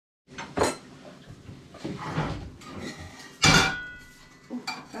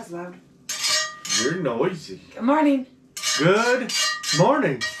that's loud. You're noisy. Good morning. Good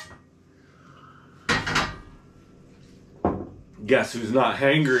morning. Guess who's not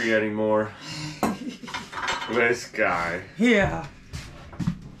hangry anymore? This guy. Yeah.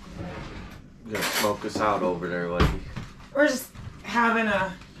 You gonna smoke us out over there, lady. We're just having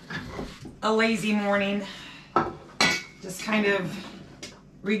a lazy morning. Just kind of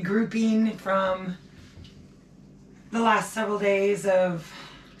regrouping from the last several days of...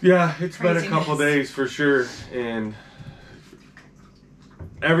 Yeah, it's been a craziness. couple days for sure, and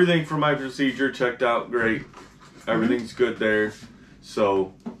everything for my procedure checked out great. Everything's good there,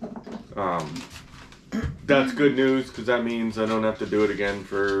 so that's good news because that means I don't have to do it again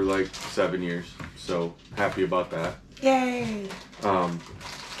for like 7 years. So happy about that. Yay! Yeah,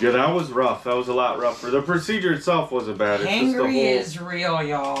 that was rough. That was a lot rougher. The procedure itself wasn't bad. It's just the whole... Hangry is real,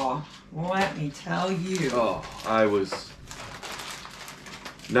 y'all. Let me tell you. Oh, I was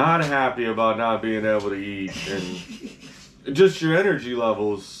not happy about not being able to eat, and just your energy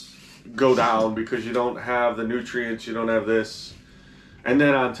levels go down because you don't have the nutrients, you don't have this, and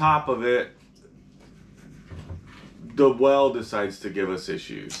then on top of it, the well decides to give us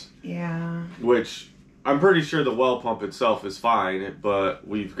issues. Yeah. Which I'm pretty sure the well pump itself is fine, but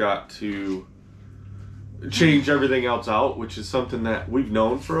we've got to change everything else out, which is something that we've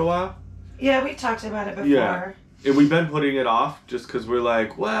known for a while. Yeah, we talked about it before. Yeah. And we've been putting it off just because we're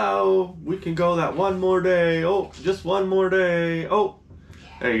like, well, we can go that one more day. Oh, just one more day. Oh,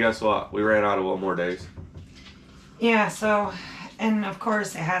 hey, guess what? We ran out of 1 more days. Yeah, so, and of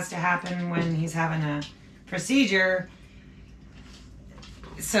course it has to happen when he's having a procedure.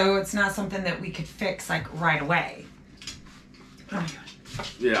 So it's not something that we could fix like right away. Oh my God.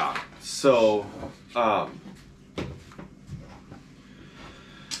 Yeah. So,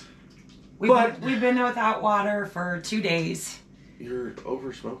 We've been without water for 2 days. You're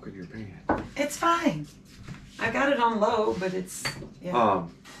over smoking your pan. It's fine. I got it on low, but it's yeah,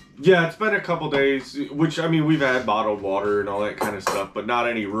 it's been a couple days. Which I mean, we've had bottled water and all that kind of stuff, but not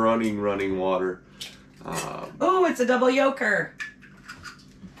any running water. Oh, it's a double yoker.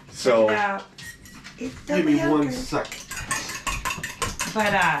 So Check it out. It's double give me yoker. 1 sec.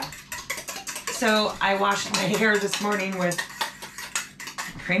 But so I washed my hair this morning with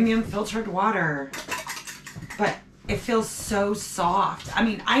premium filtered water, but it feels so soft. I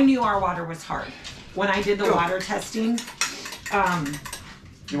mean, I knew our water was hard when I did the water testing.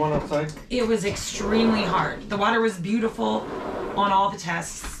 You want outside? It was extremely hard. The water was beautiful on all the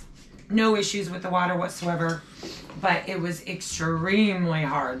tests, no issues with the water whatsoever, but it was extremely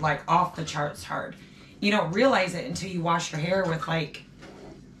hard, like off the charts hard. You don't realize it until you wash your hair with like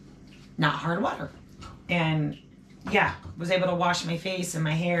not hard water. And yeah, was able to wash my face and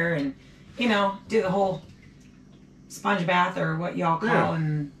my hair and, you know, do the whole sponge bath or what y'all call,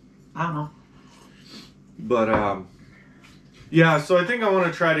 and I don't know. But, yeah, so I think I want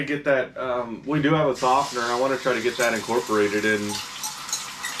to try to get that, we do have a softener. I want to try to get that incorporated in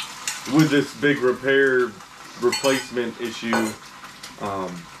with this big replacement issue.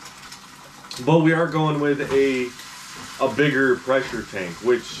 But we are going with a bigger pressure tank,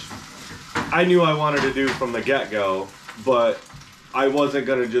 which I knew I wanted to do from the get-go, but I wasn't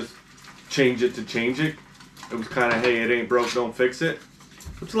going to just change it to change it. It was kind of, hey, it ain't broke, don't fix it.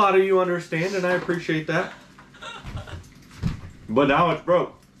 Which a lot of you understand, and I appreciate that. But now it's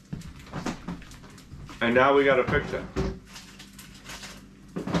broke. And now we got to fix it.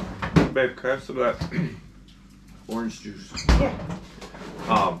 Babe, can I have some of that orange juice?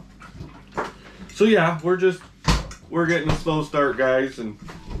 Yeah. So yeah, we're getting a slow start, guys, and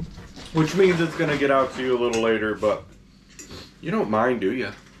which means it's gonna get out to you a little later, but you don't mind, do you?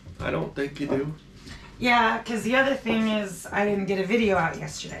 I don't think you do. Yeah, because the other thing is I didn't get a video out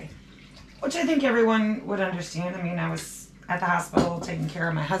yesterday, which I think everyone would understand. I mean, I was at the hospital taking care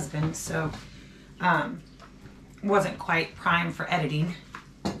of my husband, so wasn't quite primed for editing.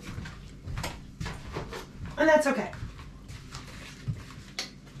 And that's okay.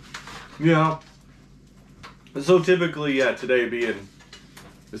 Yeah. So typically, yeah, today being...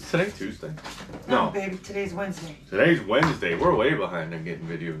 Is today Tuesday? No, baby, today's Wednesday. Today's Wednesday. We're way behind on getting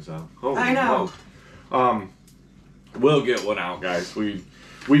videos out. Holy I know. Smoke. We'll get one out, guys.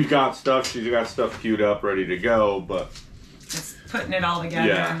 We've got stuff. She's got stuff queued up, ready to go, but... Just putting it all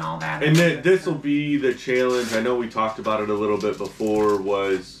together and all that. And then this will be the challenge. I know we talked about it a little bit before,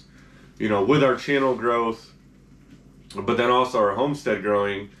 was, you know, with our channel growth, but then also our homestead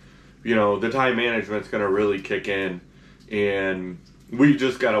growing, you know, the time management's going to really kick in, and we've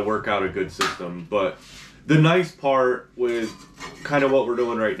just got to work out a good system. But the nice part with kind of what we're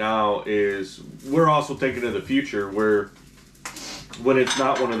doing right now is we're also thinking of the future, where when it's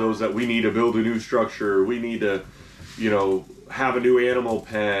not one of those that we need to build a new structure, we need to, have a new animal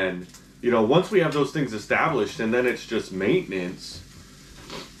pen. Once we have those things established and then it's just maintenance,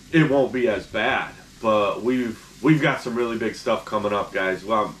 it won't be as bad. But we've got some really big stuff coming up, guys.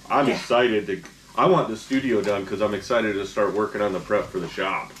 Well, I'm excited I want the studio done because I'm excited to start working on the prep for the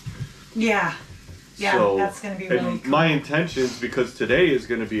shop. Yeah. Yeah, so, that's going to be really cool. My intentions, because today is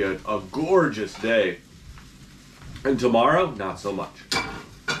going to be a gorgeous day. And tomorrow, not so much.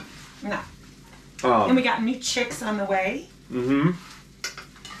 No. And we got new chicks on the way. Mm-hmm.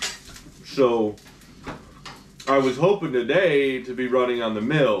 So, I was hoping today to be running on the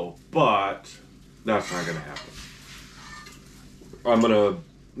mill, but that's not going to happen. I'm going to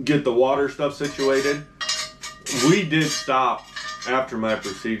get the water stuff situated. We did stop after my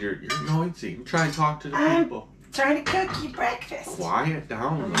procedure. You're noisy. I'm trying to talk to the people. I'm trying to cook you breakfast. Quiet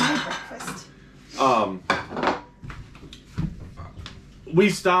down. My breakfast. We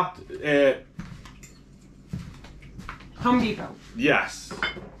stopped at Home Depot. Yes,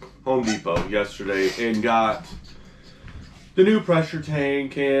 Home Depot yesterday and got the new pressure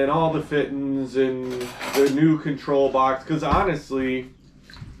tank and all the fittings and the new control box. Because honestly,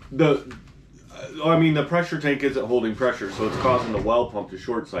 the pressure tank isn't holding pressure, so it's causing the well pump to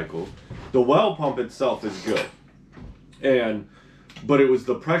short cycle. The well pump itself is good, but it was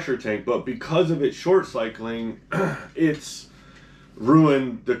the pressure tank. But because of it short cycling, it's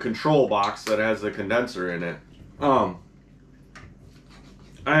ruined the control box that has the condenser in it. I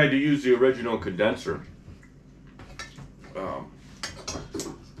had to use the original condenser.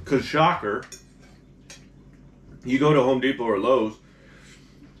 Cause shocker, you go to Home Depot or Lowe's,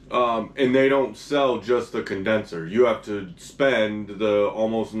 and they don't sell just the condenser. You have to spend the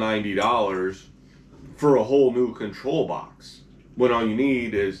almost $90 for a whole new control box. When all you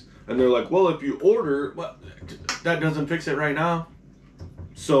need is, and they're like, well, if you order, well, that doesn't fix it right now.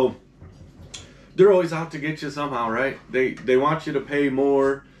 So they're always out to get you somehow, right? They want you to pay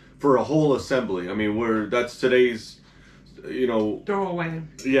more for a whole assembly. I mean, that's today's, throwaway.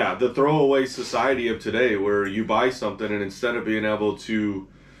 Yeah, the throwaway society of today, where you buy something and instead of being able to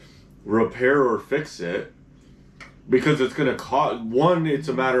repair or fix it, because it's going to cost, one, it's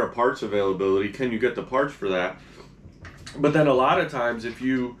a matter of parts availability. Can you get the parts for that? But then a lot of times, if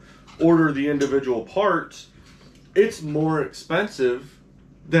you order the individual parts, it's more expensive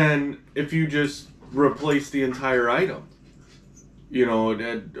than if you just replace the entire item.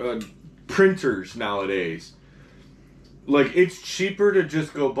 Printers nowadays, like, it's cheaper to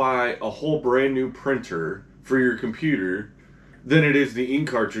just go buy a whole brand new printer for your computer than it is the ink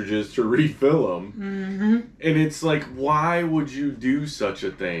cartridges to refill them. Mm-hmm. And it's like, why would you do such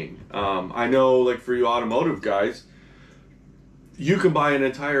a thing? I know, like, for you automotive guys, you can buy an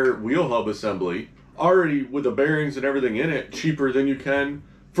entire wheel hub assembly already with the bearings and everything in it cheaper than you can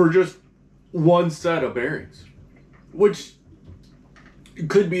for just one set of bearings, which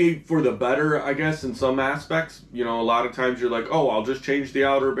could be for the better, I guess, in some aspects. A lot of times you're like, oh, I'll just change the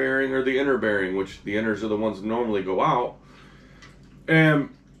outer bearing or the inner bearing, which the inners are the ones that normally go out.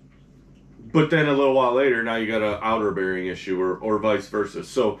 But then a little while later, now you got an outer bearing issue or vice versa.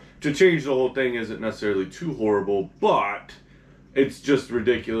 So to change the whole thing isn't necessarily too horrible, but it's just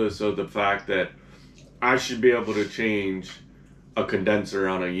ridiculous of the fact that I should be able to change a condenser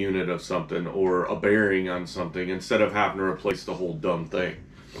on a unit of something or a bearing on something instead of having to replace the whole dumb thing.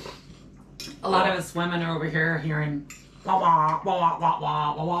 A lot of us women are over here hearing wah wah wah wah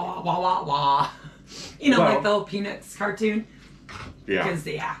wah wah wah wah wah wah. Like the old Peanuts cartoon. Yeah. Because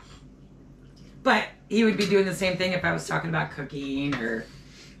but he would be doing the same thing if I was talking about cooking or.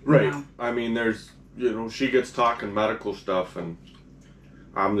 Right. I mean, there's she gets talking medical stuff and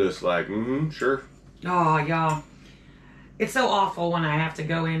I'm just like, sure. Oh yeah. It's so awful when I have to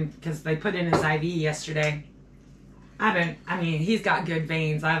go in because they put in his IV yesterday. He's got good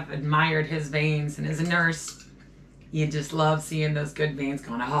veins. I've admired his veins, and as a nurse, you just love seeing those good veins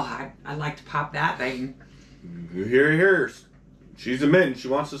going, oh, I'd like to pop that vein. Here. She's a mitten. She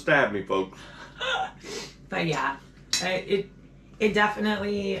wants to stab me, folks. But yeah, it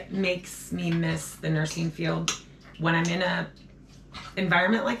definitely makes me miss the nursing field when I'm in a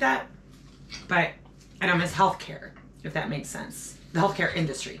environment like that. But I don't miss healthcare, if that makes sense. The healthcare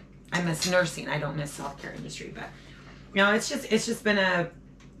industry. I miss nursing. I don't miss the healthcare industry. But it's just been a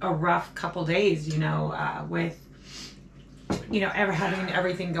rough couple days, with ever having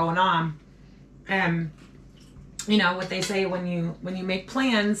everything going on. What they say when you make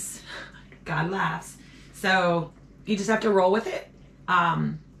plans, God laughs. So you just have to roll with it.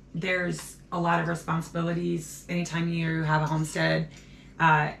 There's a lot of responsibilities anytime you have a homestead,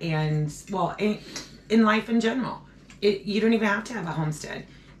 in life in general. you don't even have to have a homestead.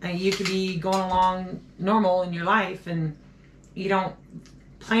 You could be going along normal in your life, and you don't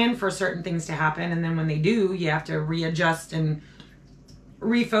plan for certain things to happen, and then when they do, you have to readjust and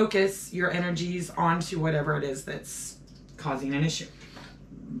refocus your energies onto whatever it is that's causing an issue.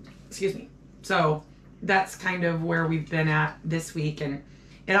 Excuse me. So that's kind of where we've been at this week, and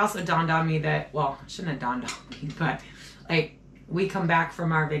it also dawned on me that, well, it shouldn't have dawned on me, but like, we come back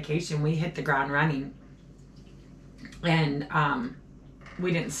from our vacation, we hit the ground running, and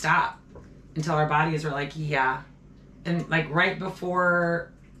we didn't stop until our bodies were like, yeah. And like right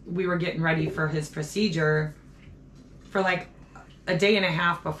before we were getting ready for his procedure, for like a day and a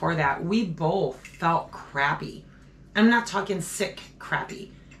half before that, we both felt crappy. I'm not talking sick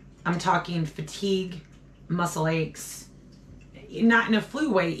crappy. I'm talking fatigue, muscle aches, not in a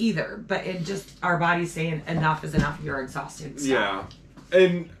flu way either, but it just, our body's saying enough is enough, you're exhausted. Stop. Yeah.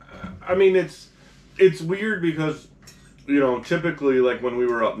 And I mean, it's weird because, you know, typically like when we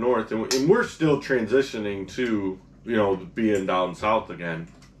were up north, and we're still transitioning to, you know, being down south again,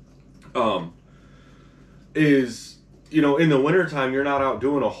 is, you know, in the wintertime, you're not out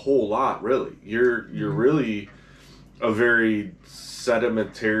doing a whole lot, really. You're really a very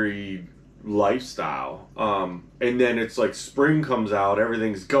sedimentary lifestyle. And then it's like spring comes out,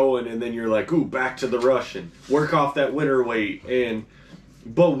 everything's going, and then you're like, ooh, back to the rush and work off that winter weight.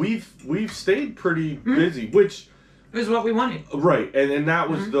 But we've stayed pretty busy, which it was what we wanted. Right. And that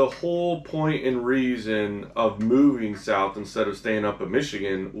was the whole point and reason of moving south instead of staying up in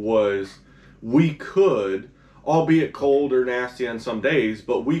Michigan, was we could, albeit cold or nasty on some days,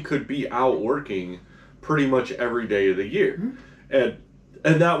 but we could be out working pretty much every day of the year. And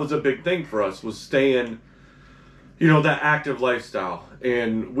that was a big thing for us, was staying, you know, that active lifestyle.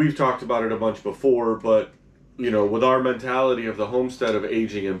 And we've talked about it a bunch before, but, you know, with our mentality of the homestead of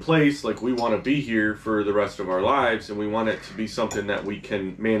aging in place, like, we want to be here for the rest of our lives, and we want it to be something that we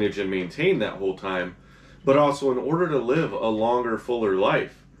can manage and maintain that whole time. But also, in order to live a longer, fuller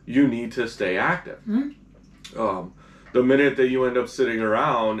life, you need to stay active. The minute that you end up sitting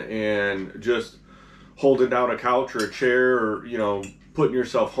around and just holding down a couch or a chair, or, you know, putting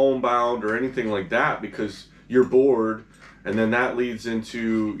yourself homebound or anything like that because you're bored, and then that leads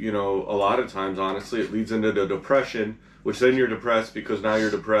into, you know, a lot of times, honestly, it leads into the depression, which then you're depressed because now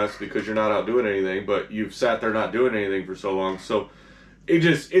you're depressed because you're not out doing anything, but you've sat there not doing anything for so long. So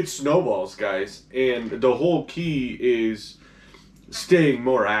it snowballs, guys. And the whole key is staying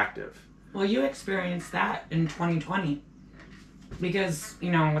more active. Well, you experienced that in 2020 because,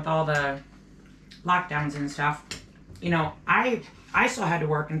 you know, with all the lockdowns and stuff, you know, I still had to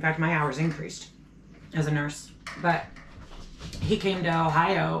work. In fact, my hours increased as a nurse, but he came to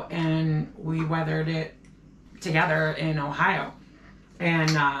Ohio and we weathered it together in Ohio.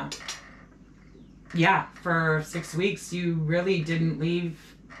 And yeah, for 6 weeks, you really didn't leave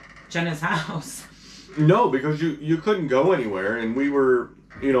Jenna's house. No, because you couldn't go anywhere, and we were,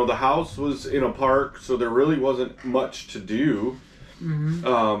 you know, the house was in a park, so there really wasn't much to do.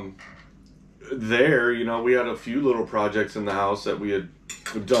 There, you know, we had a few little projects in the house that we had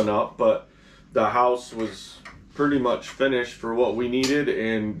done up, but the house was pretty much finished for what we needed,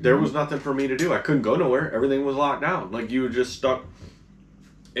 and there was nothing for me to do. I couldn't go nowhere. Everything was locked down. Like, you were just stuck.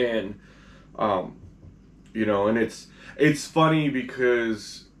 And, you know, and it's funny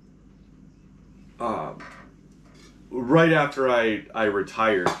because right after I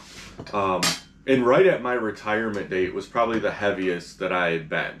retired, and right at my retirement date was probably the heaviest that I had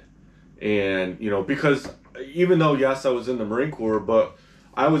been. And, you know, because even though, yes, I was in the Marine Corps, but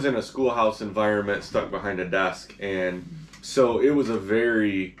I was in a schoolhouse environment stuck behind a desk. And so it was a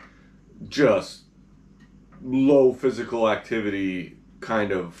very just low physical activity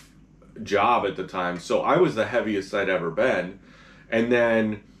kind of job at the time. So I was the heaviest I'd ever been. And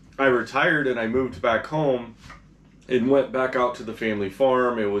then I retired and I moved back home and went back out to the family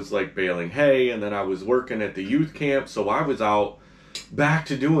farm. It was like baling hay, and then I was working at the youth camp. So I was out back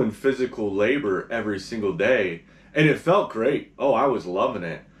to doing physical labor every single day, and it felt great. Oh, I was loving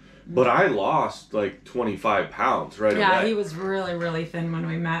it. But I lost like 25 pounds right away. Yeah, he was really, really thin when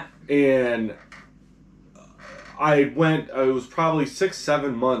we met. And it was probably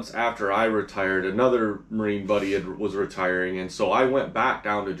 6-7 months after I retired. Another Marine buddy was retiring, and so I went back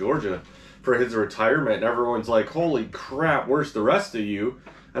down to Georgia for his retirement, and everyone's like, holy crap, where's the rest of you?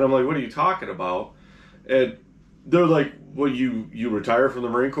 And I'm like, what are you talking about? And they're like, well, you retire from the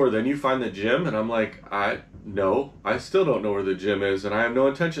Marine Corps, then you find the gym? And I'm like, no, I still don't know where the gym is, and I have no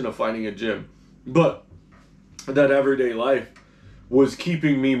intention of finding a gym. But that everyday life was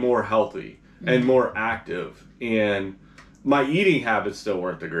keeping me more healthy and more active. And my eating habits still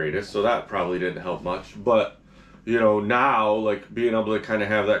weren't the greatest, so that probably didn't help much. But you know, now, like, being able to kind of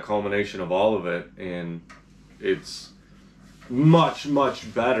have that culmination of all of it, and it's much,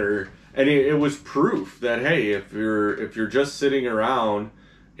 much better. And it was proof that, hey, if you're just sitting around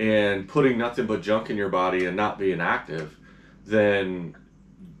and putting nothing but junk in your body and not being active, then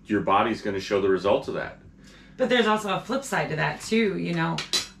your body's going to show the results of that. But there's also a flip side to that too. You know,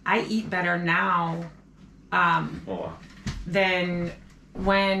 I eat better now than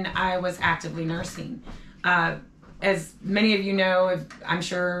when I was actively nursing. As many of you know, I'm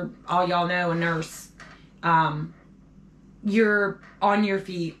sure all y'all know, a nurse, you're on your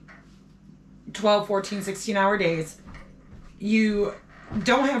feet 12, 14, 16-hour days. You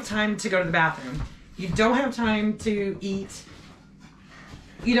don't have time to go to the bathroom. You don't have time to eat.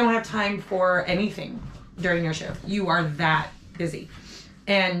 You don't have time for anything during your shift. You are that busy.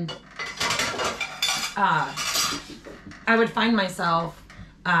 And I would find myself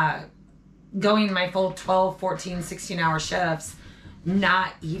going my full 12, 14, 16-hour shifts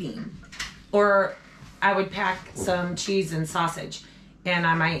not eating. Or I would pack some cheese and sausage, and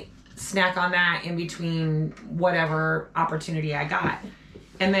I might snack on that in between whatever opportunity I got.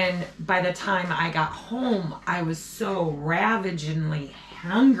 And then by the time I got home, I was so ravagingly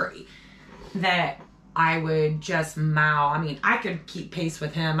hungry that I would just mow. I mean, I could keep pace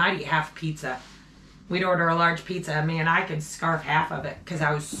with him. I'd eat half pizza. We'd order a large pizza. Man, I could scarf half of it because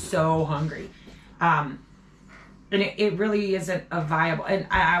I was so hungry. And it really isn't a viable. And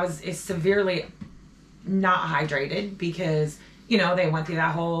I was severely not hydrated because, you know, they went through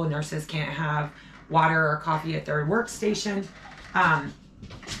that whole nurses can't have water or coffee at their workstation.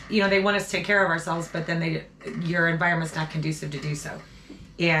 You know, they want us to take care of ourselves, but then your environment's not conducive to do so.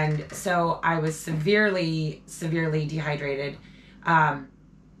 And so I was severely dehydrated,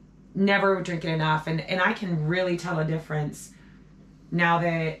 never drinking enough. And I can really tell a difference now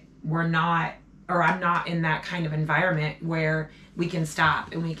that I'm not in that kind of environment where we can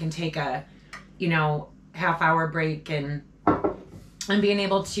stop and we can take a, you know, half-hour break and being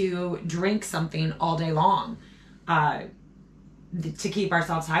able to drink something all day long to keep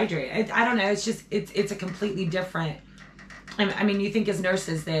ourselves hydrated. I don't know. It's just, it's a completely different. I mean, you think as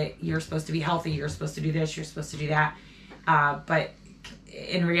nurses that you're supposed to be healthy, you're supposed to do this, you're supposed to do that. But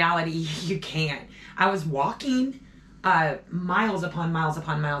in reality, you can't. I was walking miles upon miles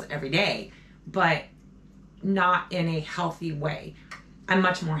upon miles every day, but not in a healthy way. I'm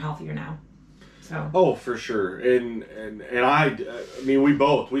much more healthier now. So. Oh, for sure. And I mean,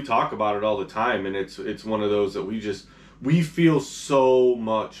 we talk about it all the time, and it's one of those that we feel so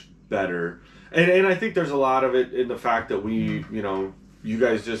much better. And I think there's a lot of it in the fact that we, you know, you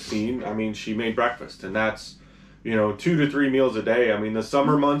guys just seen, I mean, she made breakfast, and that's, you know, 2 to 3 meals a day. I mean, the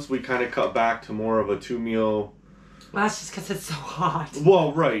summer months, we kind of cut back to more of a 2-meal. Well, that's just because it's so hot.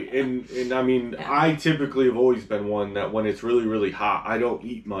 Well, right. And I mean, yeah. I typically have always been one that when it's really, really hot, I don't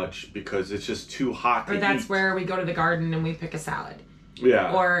eat much because it's just too hot to eat. Or that's where we go to the garden and we pick a salad.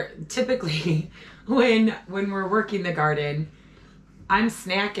 Yeah. Or typically, when we're working the garden, I'm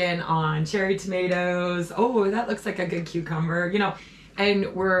snacking on cherry tomatoes. Oh, that looks like a good cucumber, you know,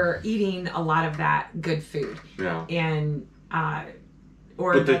 and we're eating a lot of that good food. Yeah. And,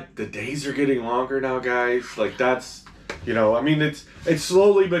 but the days are getting longer now, guys. Like, that's, you know, I mean, it's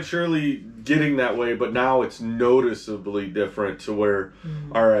slowly but surely getting that way, but now it's noticeably different to where,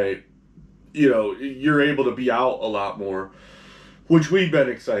 all right, you know, you're able to be out a lot more, which we've been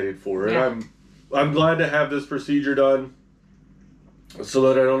excited for. Yeah. And I'm glad to have this procedure done so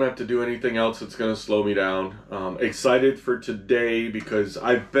that I don't have to do anything else that's going to slow me down. Excited for today because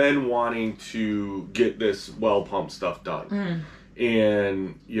I've been wanting to get this well pump stuff done.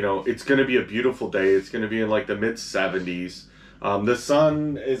 And, you know, it's going to be a beautiful day. It's going to be in like the mid-70s. The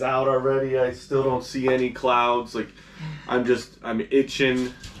sun is out already. I still don't see any clouds. Like, I'm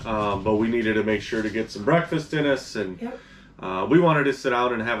itching. But we needed to make sure to get some breakfast in us. And we wanted to sit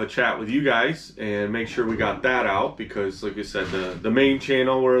down and have a chat with you guys and make sure we got that out. Because, like I said, the main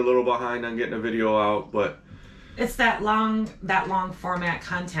channel, we're a little behind on getting a video out. But it's that long format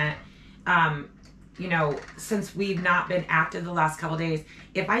content. You know, since we've not been active the last couple of days,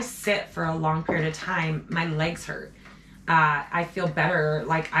 if I sit for a long period of time, my legs hurt. I feel better.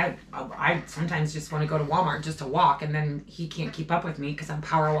 Like I sometimes just want to go to Walmart just to walk, and then he can't keep up with me because I'm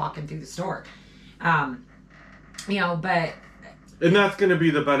power walking through the store. You know, but and that's going to be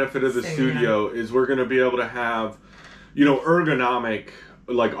the benefit of the studio is we're going to be able to have, you know, ergonomic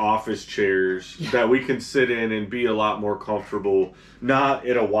like office chairs that we can sit in and be a lot more comfortable, not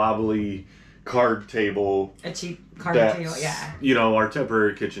at a wobbly card table. A cheap card table, you know, our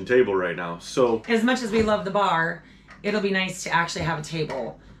temporary kitchen table right now. So as much as we love the bar, it'll be nice to actually have a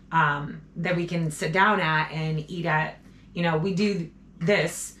table that we can sit down at and eat at. You know, we do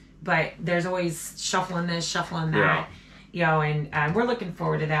this, but there's always shuffling this, shuffling that. You know, and we're looking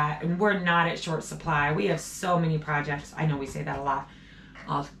forward to that. And we're not at short supply. We have so many projects. I know we say that a lot.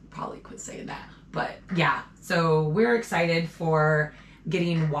 I'll probably quit saying that. But yeah, so we're excited for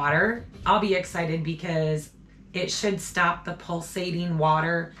getting water. I'll be excited because it should stop the pulsating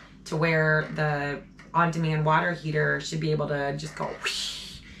water to where the on-demand water heater should be able to just go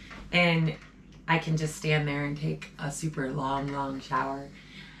whoosh, and I can just stand there and take a super long shower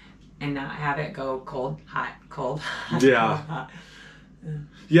and not have it go cold, hot, Yeah. cold, hot.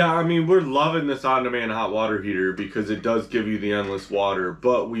 Yeah, I mean, we're loving this on-demand hot water heater because it does give you the endless water.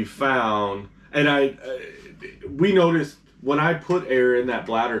 But we found, and we noticed when I put air in that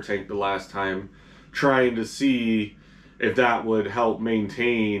bladder tank the last time, trying to see if that would help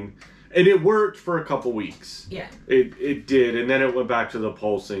maintain, and it worked for a couple weeks. Yeah. It did, and then it went back to the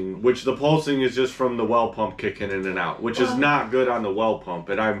pulsing, which the pulsing is just from the well pump kicking in and out, which is not good on the well pump.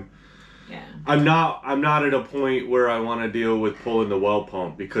 And I'm not at a point where I want to deal with pulling the well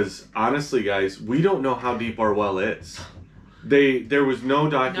pump because honestly, guys, we don't know how deep our well is. There was no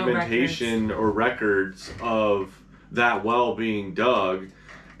documentation or records of that well being dug,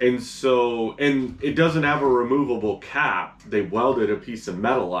 and it doesn't have a removable cap. They welded a piece of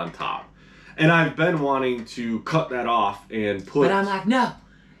metal on top, and I've been wanting to cut that off and put. But I'm like, no,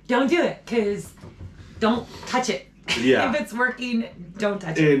 don't do it, cause don't touch it. Yeah. If it's working, don't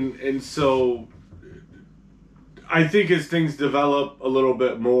touch it. And so I think as things develop a little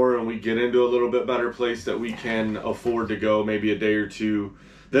bit more and we get into a little bit better place that we can afford to go maybe a day or two,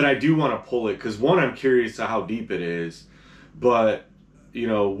 that I do want to pull it. Because one, I'm curious to how deep it is. But, you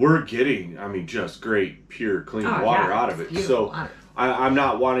know, we're getting, I mean, just great, pure, clean water out of it. So I'm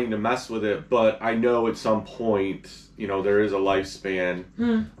not wanting to mess with it. But I know at some point, you know, there is a lifespan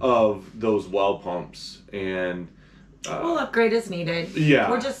of those well pumps. And we'll upgrade as needed.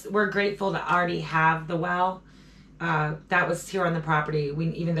 Yeah. We're grateful to already have the well. That was here on the property.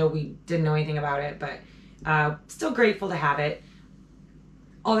 Even though we didn't know anything about it, but still grateful to have it.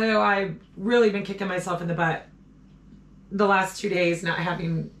 Although I've really been kicking myself in the butt the last 2 days not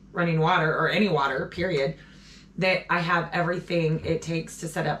having running water or any water, period, that I have everything it takes to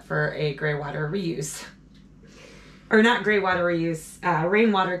set up for a gray water reuse. Or not gray water reuse,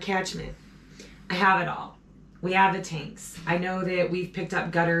 rainwater catchment. I have it all. We have the tanks. I know that we've picked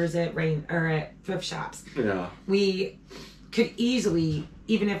up gutters at thrift shops. Yeah. We could easily,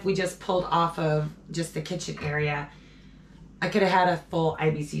 even if we just pulled off of just the kitchen area, I could have had a full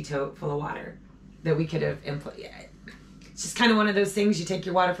IBC tote full of water that we could have implemented. It's just kind of one of those things, you take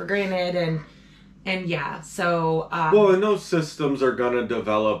your water for granted, and yeah, so well, and those systems are gonna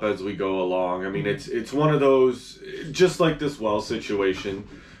develop as we go along. I mean, it's one of those, just like this well situation.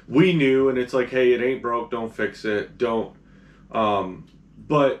 We knew, and it's like, hey, it ain't broke, don't fix it, don't.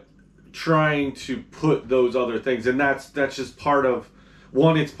 But trying to put those other things, and that's just part of,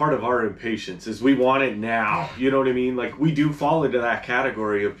 one, it's part of our impatience, is we want it now. You know what I mean? Like, we do fall into that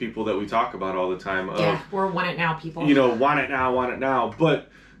category of people that we talk about all the time. We're want it now people. You know, want it now. But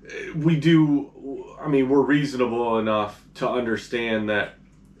we do, I mean, we're reasonable enough to understand that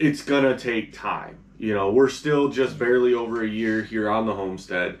it's gonna take time. You know, we're still just barely over a year here on the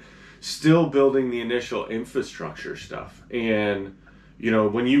homestead, still building the initial infrastructure stuff. And, you know,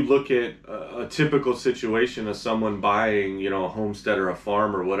 when you look at a typical situation of someone buying, you know, a homestead or a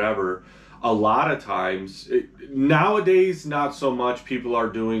farm or whatever, a lot of times, nowadays, not so much. People are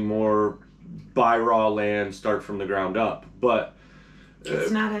doing more buy raw land, start from the ground up. But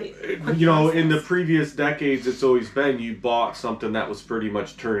it's not a you know, process. in the previous decades, it's always been you bought something that was pretty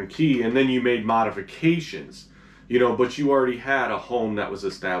much turnkey, and then you made modifications, you know, but you already had a home that was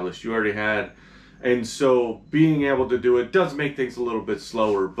established. You already had, and so being able to do it does make things a little bit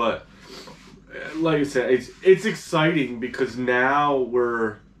slower. But like I said, it's exciting because now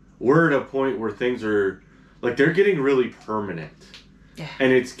we're at a point where things are like they're getting really permanent,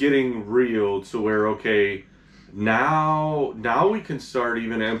 and it's getting real to where, okay, now we can start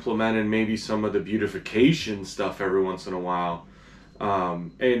even implementing maybe some of the beautification stuff every once in a while,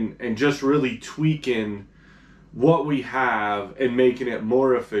 and just really tweaking what we have and making it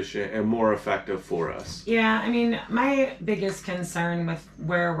more efficient and more effective for us. Yeah, I mean, my biggest concern with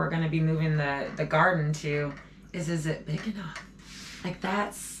where we're going to be moving the garden to is it big enough? Like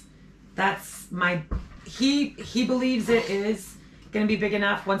that's my, he believes it is going to be big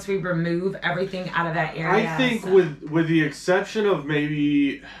enough once we remove everything out of that area. I think with the exception of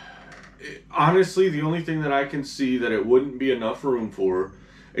maybe, honestly, the only thing that I can see that it wouldn't be enough room for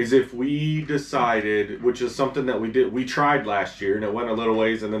is if we decided, which is something that we tried last year and it went a little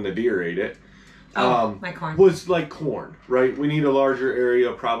ways and then the deer ate it. My corn. Was like corn, right? We need a larger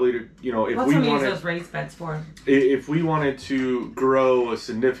area probably to, you know, if What's we wanted, wanted use those raised beds for? If we wanted to grow a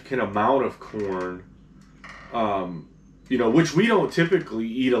significant amount of corn, you know, which we don't typically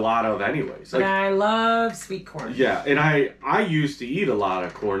eat a lot of anyways. Like, I love sweet corn. Yeah, and I used to eat a lot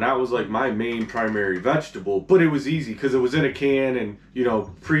of corn. That was like my main primary vegetable, but it was easy because it was in a can, and, you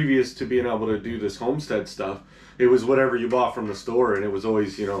know, previous to being able to do this homestead stuff, it was whatever you bought from the store, and it was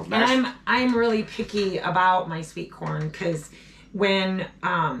always, you know, mashed. And I'm really picky about my sweet corn because when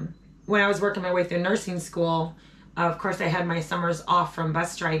I was working my way through nursing school, of course I had my summers off from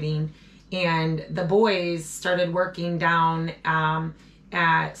bus driving, and the boys started working down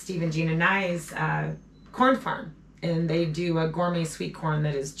at Steve and Gina Nye's corn farm, and they do a gourmet sweet corn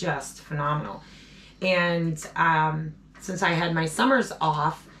that is just phenomenal. And since I had my summers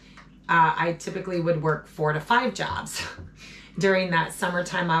off, I typically would work 4 to 5 jobs during that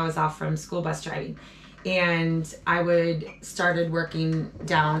summertime I was off from school bus driving. And I started working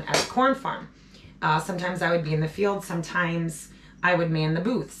down at a corn farm. Sometimes I would be in the field, sometimes I would man the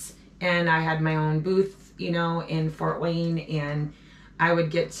booths. And I had my own booth, you know, in Fort Wayne, and I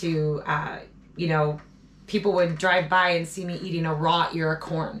would get to, you know, people would drive by and see me eating a raw ear of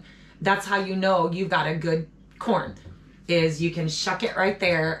corn. That's how you know you've got a good corn, is you can shuck it right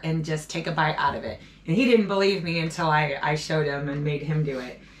there and just take a bite out of it. And he didn't believe me until I showed him and made him do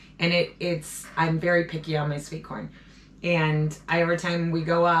it. And I'm very picky on my sweet corn. And every time we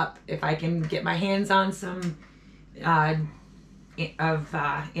go up, if I can get my hands on some of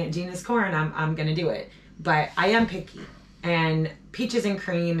Aunt Gina's corn, I'm gonna do it. But I am picky, and peaches and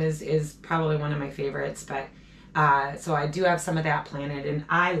cream is probably one of my favorites. But so I do have some of that planted, and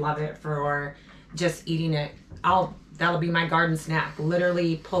I love it for just eating it. That'll be my garden snack.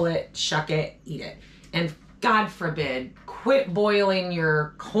 Literally pull it, shuck it, eat it. And God forbid, quit boiling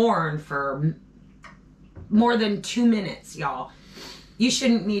your corn for more than 2 minutes, y'all. You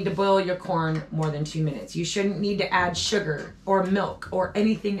shouldn't need to boil your corn more than 2 minutes. You shouldn't need to add sugar or milk or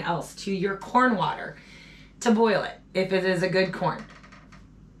anything else to your corn water to boil it if it is a good corn.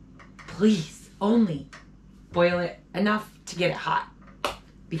 Please only boil it enough to get it hot.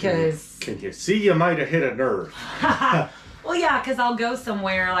 Because... Can you see you might have hit a nerve? Well, yeah, because I'll go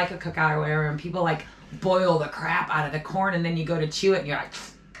somewhere like a cookout or whatever, and people like boil the crap out of the corn, and then you go to chew it and you're like...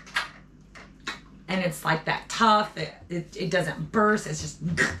 And it's like that tough. It doesn't burst. It's just...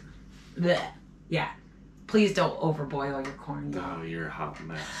 bleh. Yeah. Please don't overboil your corn. Oh, you're a hot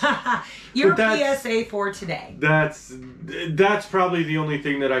mess. Your PSA for today. That's probably the only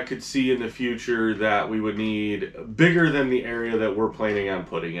thing that I could see in the future that we would need bigger than the area that we're planning on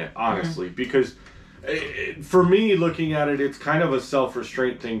putting it, honestly. Mm-hmm. Because for me, looking at it, it's kind of a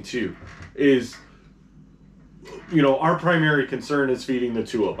self-restraint thing too. Is, you know, our primary concern is feeding the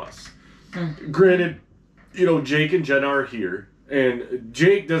two of us. Mm. Granted, you know, Jake and Jenna are here. And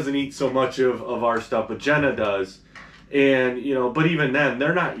Jake doesn't eat so much of our stuff, but Jenna does. And, you know, but even then,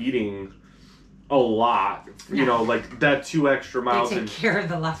 they're not eating a lot. No. You know, like that 2 extra miles. They take care of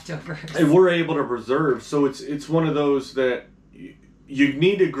the leftovers. And we're able to preserve. So it's one of those that you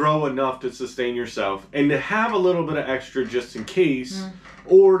need to grow enough to sustain yourself and to have a little bit of extra just in case,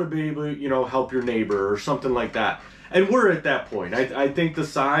 or to be able to, you know, help your neighbor or something like that. And we're at that point. I think the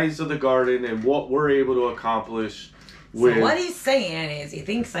size of the garden and what we're able to accomplish. So what he's saying is he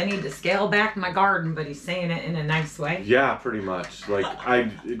thinks I need to scale back my garden, but he's saying it in a nice way. Yeah, pretty much. Like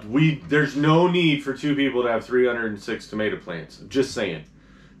there's no need for 2 people to have 306 tomato plants. Just saying.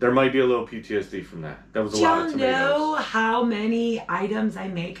 There might be a little PTSD from that. That was a lot of tomatoes. Do you know how many items I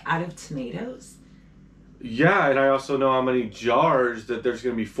make out of tomatoes? Yeah, and I also know how many jars that there's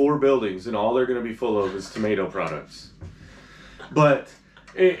going to be 4 buildings, and all they're going to be full of is tomato products. But...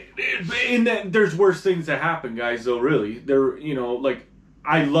 in that, there's worse things that happen, guys, though, really. There, you know, like,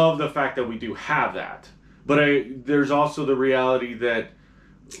 I love the fact that we do have that. But there's also the reality that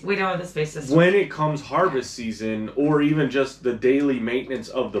we don't have the space to... When it comes harvest season, or even just the daily maintenance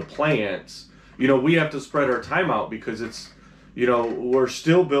of the plants, you know, we have to spread our time out because it's, you know, we're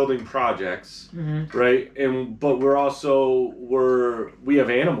still building projects, right? But we have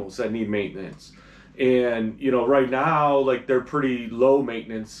animals that need maintenance. And, you know, right now, like, they're pretty low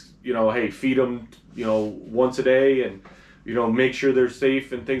maintenance. You know, hey, feed them, you know, once a day and, you know, make sure they're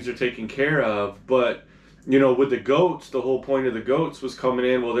safe and things are taken care of. But, you know, with the goats, the whole point of the goats was coming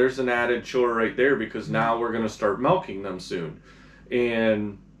in, well, there's an added chore right there because now we're going to start milking them soon.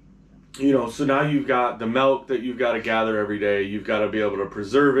 And, you know, so now you've got the milk that you've got to gather every day. You've got to be able to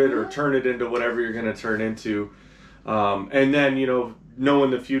preserve it or turn it into whatever you're going to turn into. And then, you know,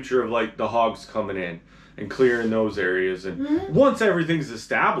 knowing the future of like the hogs coming in and clearing those areas. And once everything's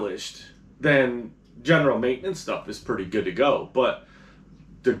established, then general maintenance stuff is pretty good to go. But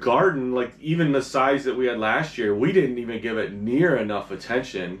the garden, like even the size that we had last year, we didn't even give it near enough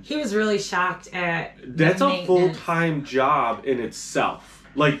attention. He was really shocked at that's a full-time job in itself.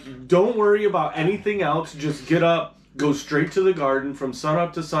 Like, don't worry about anything else. Just get up, go straight to the garden from sun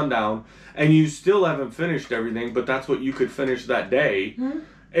up to sundown, and you still haven't finished everything, but that's what you could finish that day.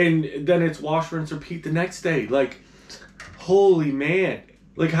 And then it's wash, rinse, repeat the next day. Like, holy man.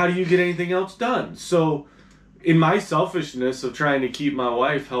 Like, how do you get anything else done? So in my selfishness of trying to keep my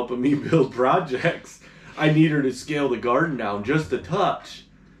wife helping me build projects, I need her to scale the garden down just a touch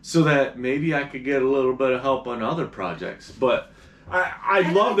so that maybe I could get a little bit of help on other projects. But I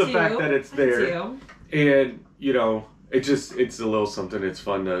love the fact that it's there. And, you know, it's a little something. It's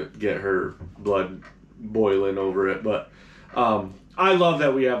fun to get her blood boiling over it. But I love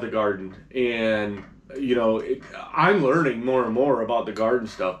that we have the garden. And, you know, I'm learning more and more about the garden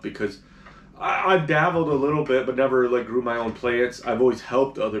stuff because I've dabbled a little bit, but never like grew my own plants. I've always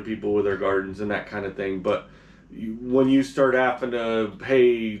helped other people with their gardens and that kind of thing. But when you start having to,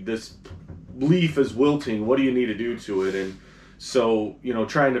 hey, this leaf is wilting, what do you need to do to it? And so, you know,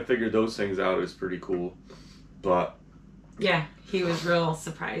 trying to figure those things out is pretty cool. But yeah, he was real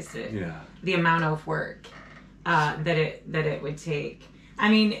surprised at the amount of work that it would take. I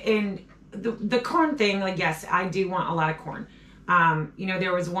mean, in the corn thing, like, yes, I do want a lot of corn. You know,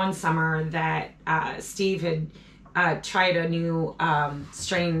 there was one summer that Steve had tried a new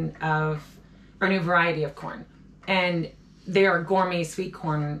strain of, or new variety of corn. And they are gourmet sweet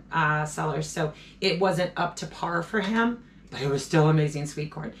corn sellers, so it wasn't up to par for him, but it was still amazing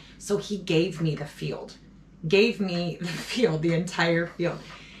sweet corn. So he gave me the field. The entire field.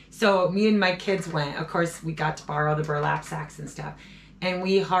 So me and my kids went. Of course, we got to borrow the burlap sacks and stuff. And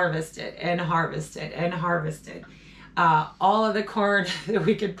we harvested and harvested and harvested. All of the corn that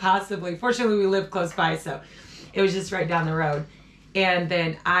we could possibly. Fortunately, we lived close by, so it was just right down the road. And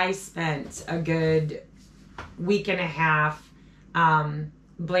then I spent a good week and a half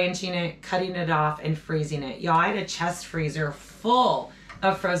blanching it, cutting it off, and freezing it. Y'all, I had a chest freezer full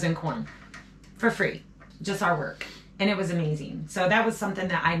of frozen corn for free, just our work, and it was amazing. So that was something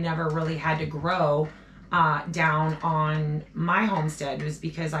that I never really had to grow down on my homestead, was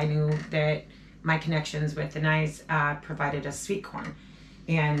because I knew that my connections with the Nyes provided us sweet corn.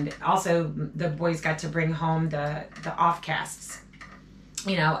 And also the boys got to bring home the offcasts,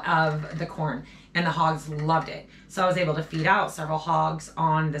 you know, of the corn, and the hogs loved it. So I was able to feed out several hogs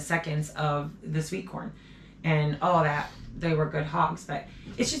on the seconds of the sweet corn, and they were good hogs. But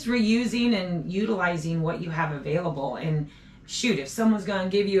it's just reusing and utilizing what you have available. And shoot, if someone's going to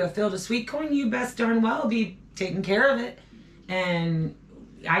give you a field of sweet corn, you best darn well be taking care of it. And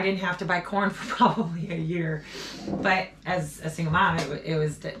I didn't have to buy corn for probably a year, but as a single mom, it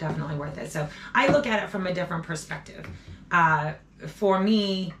was definitely worth it. So I look at it from a different perspective. For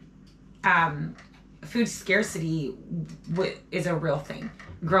me, food scarcity is a real thing.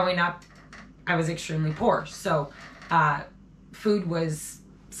 Growing up, I was extremely poor, so food was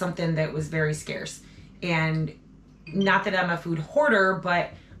something that was very scarce. And not that I'm a food hoarder, but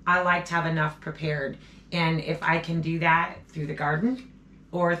I like to have enough prepared. And if I can do that through the garden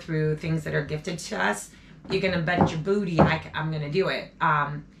or through things that are gifted to us, you're going to bet your booty I'm going to do it.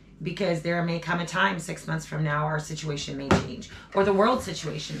 Because there may come a time 6 months from now our situation may change, or the world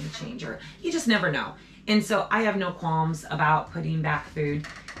situation may change, or you just never know. And so I have no qualms about putting back food.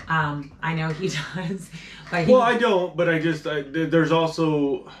 I know he does. But I don't, but there's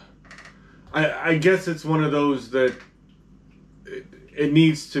also, I guess it's one of those that it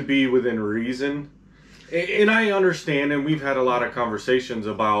needs to be within reason. And I understand, and we've had a lot of conversations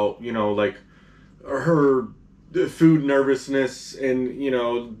about, you know, like her food nervousness and, you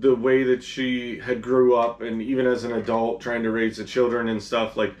know, the way that she had grew up, and even as an adult trying to raise the children and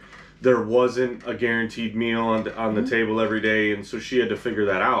stuff, like there wasn't a guaranteed meal on the table every day, and so she had to figure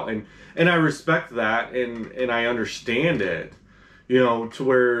that out. And I respect that, and I understand it, you know, to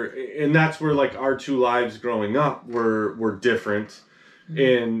where, and that's where like our two lives growing up were different.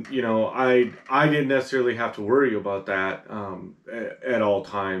 And, you know, I didn't necessarily have to worry about that at all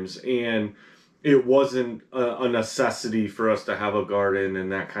times. And it wasn't a necessity for us to have a garden and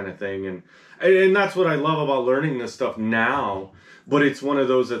that kind of thing. And that's what I love about learning this stuff now. But it's one of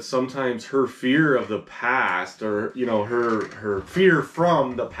those that sometimes her fear of the past, or, you know, her fear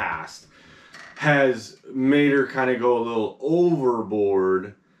from the past has made her kind of go a little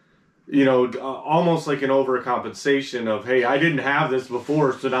overboard. You know, almost like an overcompensation of, hey, I didn't have this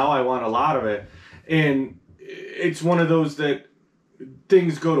before, so now I want a lot of it. And it's one of those that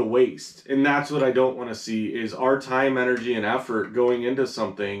things go to waste. And that's what I don't want to see, is our time, energy, and effort going into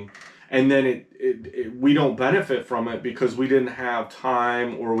something, and then we don't benefit from it because we didn't have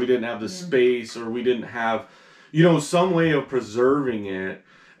time, or we didn't have the space, or we didn't have, some way of preserving it.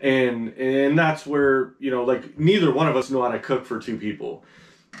 And that's where, like, neither one of us know how to cook for 2 people.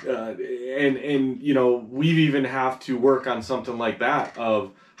 We've even have to work on something like that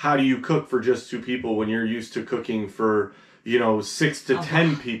of how do you cook for just 2 people when you're used to cooking for, 6 to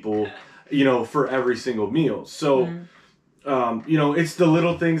 10 people, for every single meal. So, it's the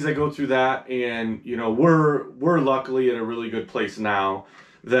little things that go through that. And, we're luckily at a really good place now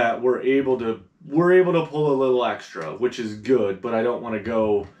that we're able to pull a little extra, which is good, but I don't want to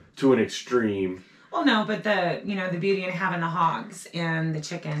go to an extreme. Well, no, but the beauty in having the hogs and the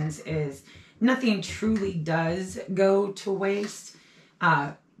chickens is nothing truly does go to waste.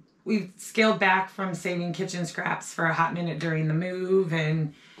 We've scaled back from saving kitchen scraps for a hot minute during the move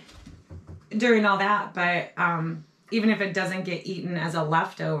and during all that, but even if it doesn't get eaten as a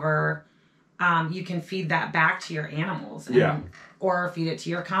leftover, you can feed that back to your animals, or feed it to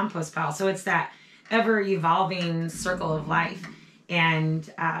your compost pile. So it's that ever-evolving circle of life.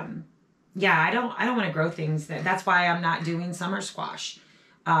 And I don't want to grow things. That's why I'm not doing summer squash.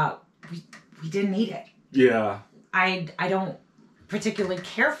 We didn't eat it. Yeah. I don't particularly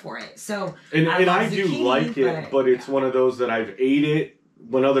care for it. So and I do like it, but it's one of those that I've ate it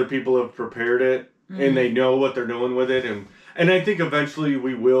when other people have prepared it, and they know what they're doing with it, and I think eventually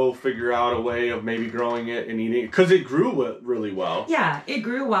we will figure out a way of maybe growing it and eating it, because it grew really well. Yeah, it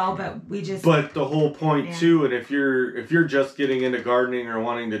grew well, but But the whole point too, and if you're just getting into gardening or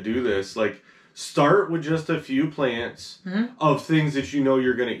wanting to do this, like, start with just a few plants of things that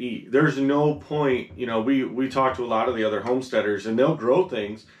you're going to eat. There's no point, we talk to a lot of the other homesteaders, and they'll grow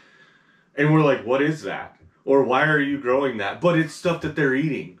things, and we're like, what is that? Or why are you growing that? But it's stuff that they're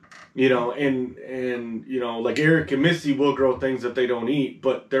eating, and like Eric and Missy will grow things that they don't eat,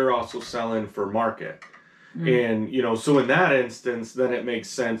 but they're also selling for market. And, so in that instance, then it makes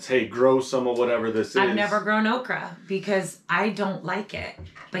sense, hey, grow some of whatever this is. I've never grown okra because I don't like it,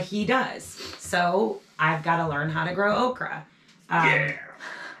 but he does. So I've got to learn how to grow okra.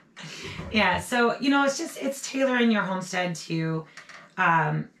 Yeah, so, it's tailoring your homestead to,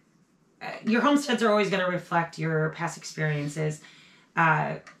 your homesteads are always going to reflect your past experiences,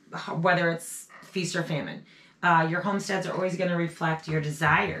 whether it's feast or famine. Your homesteads are always going to reflect your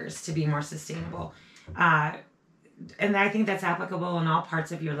desires to be more sustainable. And I think that's applicable in all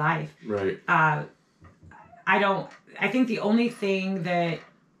parts of your life. Right. I think the only thing that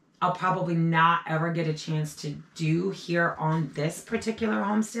I'll probably not ever get a chance to do here on this particular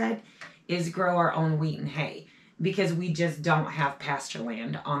homestead is grow our own wheat and hay, because we just don't have pasture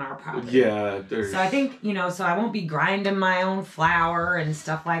land on our property. Yeah. So I think, so I won't be grinding my own flour and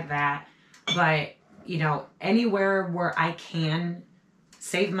stuff like that. But, anywhere where I can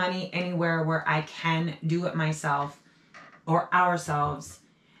save money, anywhere where I can do it myself or ourselves,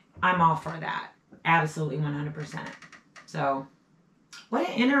 I'm all for that. Absolutely 100%. So, what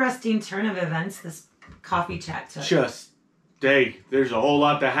an interesting turn of events this coffee chat took. There's a whole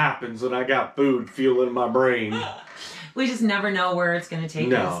lot that happens when I got food fueling in my brain. We just never know where it's going to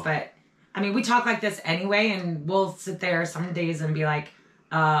take us. But, we talk like this anyway, and we'll sit there some days and be like,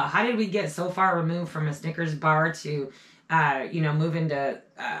 how did we get so far removed from a Snickers bar to, moving to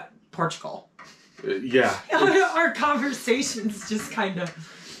Portugal? Yeah. Our conversations just kind of,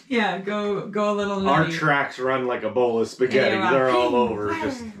 go a little nutty. Our tracks run like a bowl of spaghetti. They're all over.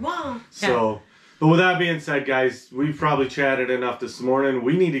 But with that being said, guys, we've probably chatted enough this morning.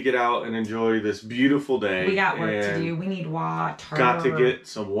 We need to get out and enjoy this beautiful day. We got work to do. We need water. Got to get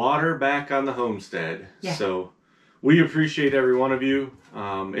some water back on the homestead. Yeah. So we appreciate every one of you.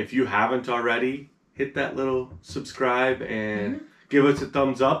 If you haven't already, hit that little subscribe and give us a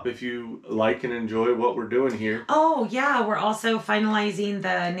thumbs up if you like and enjoy what we're doing here. Oh, yeah. We're also finalizing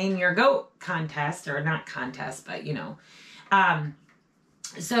the Name Your Goat contest, or not contest, but,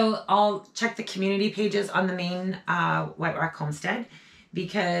 so I'll check the community pages on the main White Rock Homestead,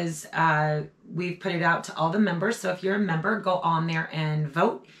 because we've put it out to all the members. So if you're a member, go on there and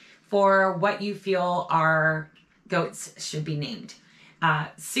vote for what you feel our goats should be named.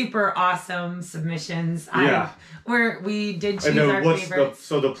 Super awesome submissions. Yeah. We did choose our favorites.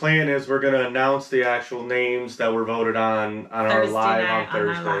 So the plan is we're going to announce the actual names that were voted on our live on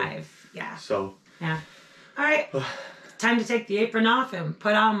Thursday. On our live. Yeah. So. Yeah. All right. Time to take the apron off and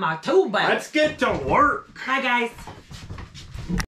put on my tool belt. Let's get to work. Bye, guys.